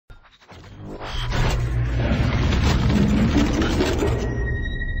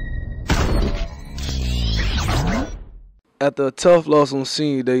After a tough loss on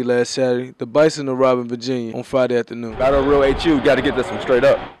Senior Day last Saturday, the Bison arrived in Virginia on Friday afternoon. Battle real HU, got to get this one straight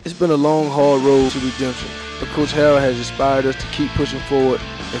up. It's been a long, hard road to redemption, but Coach Harris has inspired us to keep pushing forward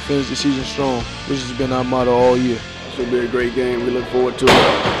and finish the season strong, which has been our motto all year. It should be a great game. We look forward to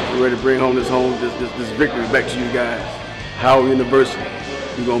it. We're ready to bring this victory back to you guys. Howard University,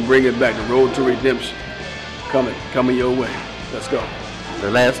 we're going to bring it back. The road to redemption coming your way. Let's go.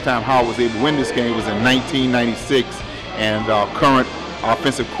 The last time Howard was able to win this game was in 1996. And our current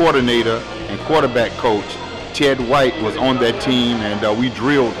offensive coordinator and quarterback coach, Ted White, was on that team, and we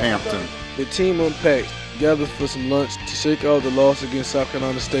drilled Hampton. The team unpacked, gathered for some lunch to shake off the loss against South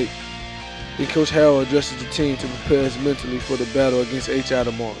Carolina State. Then Coach Harrell addresses the team to prepare us mentally for the battle against HI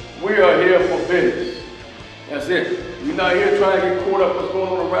tomorrow. We are here for business. That's it. We're not here trying to get caught up what's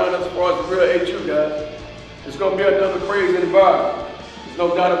going on around us as far as the real HU guys. It's going to be another crazy environment. There's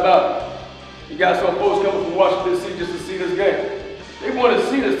no doubt about it. You got some folks coming from Washington D.C. just to see this game. They want to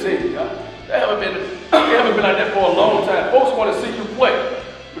see this team. They haven't been out there for a long time. Folks want to see you play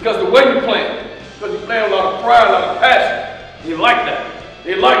because the way you play, because you play a lot of pride, a lot of passion. You like that.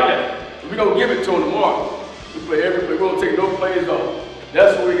 They like that. And we're going to give it to them tomorrow. We play every play. We don't take no plays off.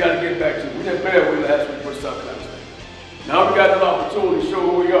 That's what we got to get back to. We didn't play that way last week for South Carolina State. Now we got an opportunity to show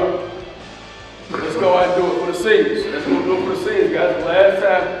who we are. Let's go out and do it for the seniors. Let's go do it for the seniors, guys. The last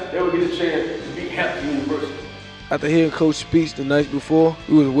time they would get a chance to beat Hampton University. After hearing Coach's speech the night before,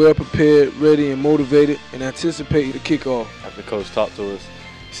 we was well prepared, ready, and motivated, and anticipated the kickoff. After Coach talked to us,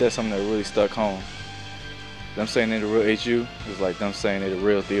 he said something that really stuck home. Them saying they're the real HU was like them saying they're the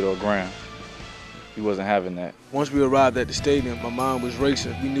real Theodore Graham. He wasn't having that. Once we arrived at the stadium, my mind was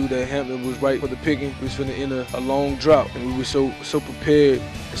racing. We knew that Hampton was right for the picking. We was going to enter a long drought, and we were so prepared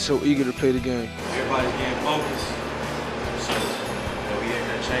and so eager to play the game. Everybody's getting focused, so we ain't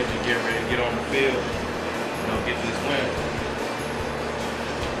gonna change and get ready to get on the field, get this win.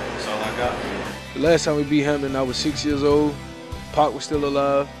 That's all I got. The last time we beat Hampton, I was 6 years old. Park was still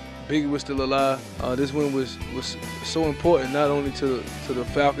alive. Biggie was still alive. This win was so important, not only to the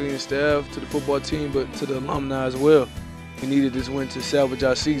faculty and staff, to the football team, but to the alumni as well. We needed this win to salvage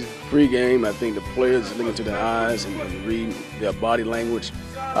our season. Pre-game, I think the players looking to their eyes and reading their body language,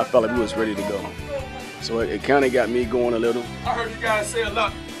 I felt like we was ready to go. So it kind of got me going a little. I heard you guys say a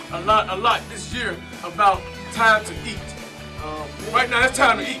lot this year about time to eat. Right now it's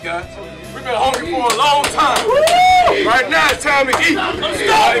time to eat, guys. We've been hungry for a long time. Right now it's time to eat. I'm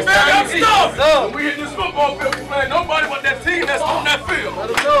starving, man. I'm starving. When we hit this football field, we playing nobody but that team that's on that field.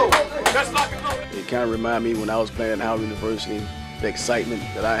 Let us know. That's like it. It kind of reminded me when I was playing at Howard University, the excitement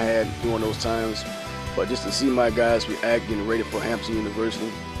that I had during those times. But just to see my guys react, getting ready for Hampton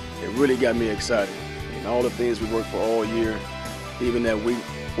University, it really got me excited. And all the things we worked for all year, even that week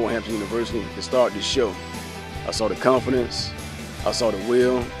before Hampton University, it started to show. I saw the confidence, I saw the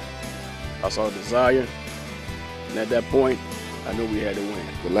will, I saw the desire, and at that point, I knew we had to win.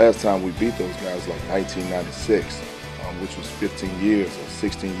 The last time we beat those guys was like 1996, which was 15 years or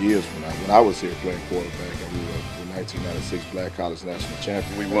 16 years from now. When I was here playing quarterback, and we were the 1996 Black College National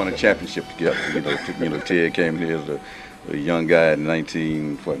Champion. We won a championship together. Ted came here as a young guy in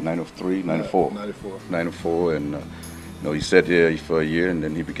 93, 94, and he sat there for a year, and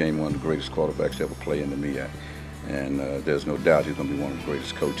then he became one of the greatest quarterbacks to ever play in the MEAC. And there's no doubt he's going to be one of the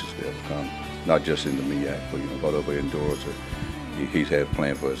greatest coaches to ever come, not just in the MEAC, but whatever indoors he's had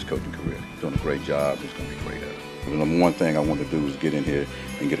planned for his coaching career. He's doing a great job. He's going to be great at it. The number one thing I want to do is get in here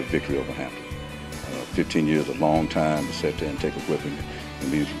and get a victory over Hampton. 15 years is a long time to sit there and take a whipping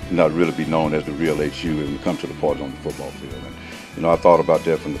and not really be known as the real HU when we come to the parties on the football field. And I thought about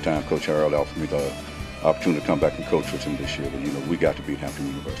that from the time Coach Harrell offered me the opportunity to come back and coach with him this year. But we got to beat Hampton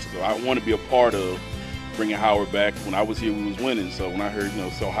University. So I want to be a part of bringing Howard back. When I was here, we was winning. So when I heard,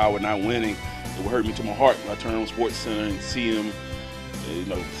 so Howard not winning, it would hurt me to my heart. When I turn on Sports Center and see him,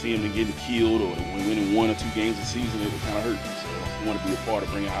 see him getting killed or winning 1 or 2 games a season, it would kind of hurt me. So I want to be a part of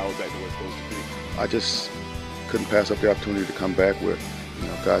bringing Howard back to where it's supposed to be. I just couldn't pass up the opportunity to come back with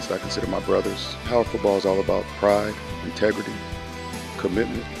guys that I consider my brothers. Howard football is all about pride, integrity,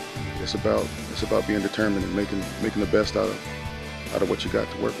 commitment. It's about being determined and making the best out of what you got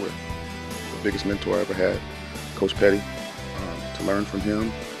to work with. The biggest mentor I ever had, Coach Petty, to learn from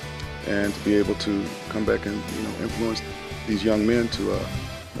him and to be able to come back and influence these young men to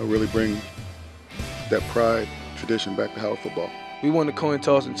really bring that pride tradition back to Howard football. We won the coin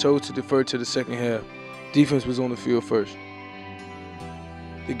toss and chose to defer to the second half. Defense was on the field first.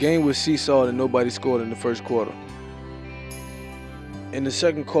 The game was seesawed and nobody scored in the first quarter. In the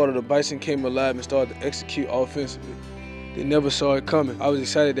second quarter, the Bison came alive and started to execute offensively. They never saw it coming. I was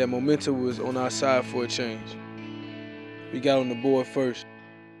excited that momentum was on our side for a change. We got on the board first.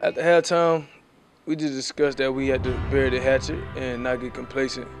 At the halftime, we just discussed that we had to bury the hatchet and not get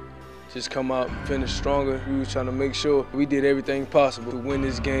complacent. Just come out and finish stronger. We was trying to make sure we did everything possible to win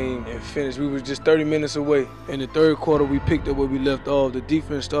this game and finish. We were just 30 minutes away. In the third quarter, we picked up where we left off. The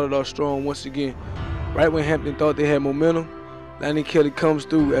defense started off strong once again. Right when Hampton thought they had momentum, Lanny Kelly comes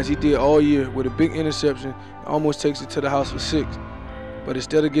through as he did all year with a big interception and almost takes it to the house for 6. But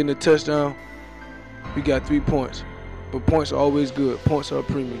instead of getting a touchdown, we got 3 points. But points are always good. Points are a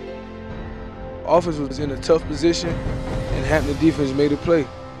premium. Offense was in a tough position, and Hampton defense made a play.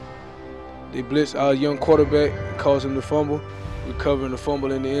 They blitzed our young quarterback and caused him to fumble, recovering the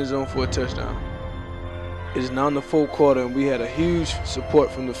fumble in the end zone for a touchdown. It is now in the fourth quarter, and we had a huge support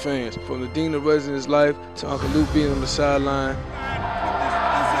from the fans, from the dean of residence life to Uncle Luke being on the sideline.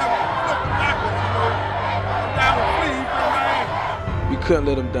 We couldn't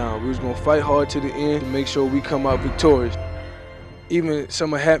let them down. We was going to fight hard to the end to make sure we come out victorious. Even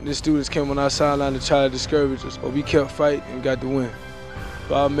some of Hampton students came on our sideline to try to discourage us, but we kept fighting and got the win.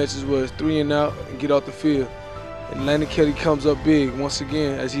 But our message was 3 and out and get off the field. And Lanny Kelly comes up big once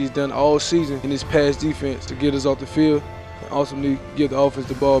again, as he's done all season in his pass defense, to get us off the field and ultimately give the offense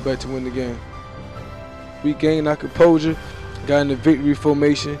the ball back to win the game. We gained our composure, got in the victory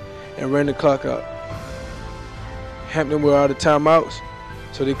formation, and ran the clock out. Hampton were out of timeouts,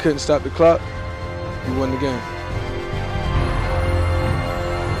 so they couldn't stop the clock. We won the game.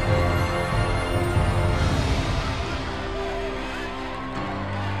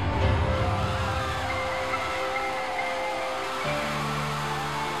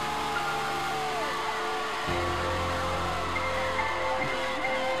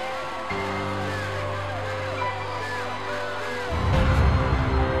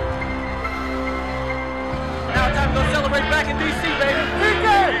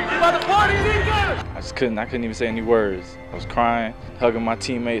 I couldn't even say any words. I was crying, hugging my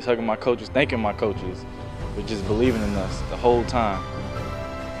teammates, hugging my coaches, thanking my coaches for just believing in us the whole time.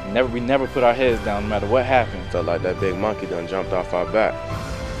 We never put our heads down no matter what happened. Felt like that big monkey done jumped off our back.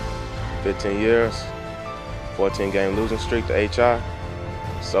 15 years, 14-game losing streak to HI,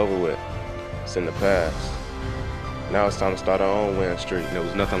 it's over with. It's in the past. Now it's time to start our own win streak. There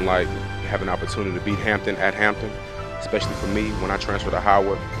was nothing like having an opportunity to beat Hampton at Hampton, especially for me. When I transferred to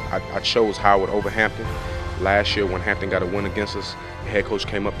Howard, I chose Howard over Hampton. Last year when Hampton got a win against us, the head coach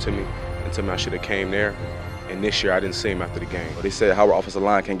came up to me and told me I should have came there. And this year I didn't see him after the game. They said Howard offensive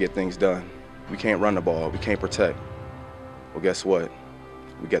line can't get things done. We can't run the ball, we can't protect. Well, guess what?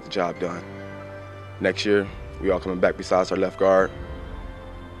 We got the job done. Next year, we all coming back besides our left guard,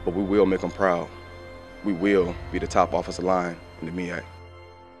 but we will make them proud. We will be the top offensive line in the MEAC.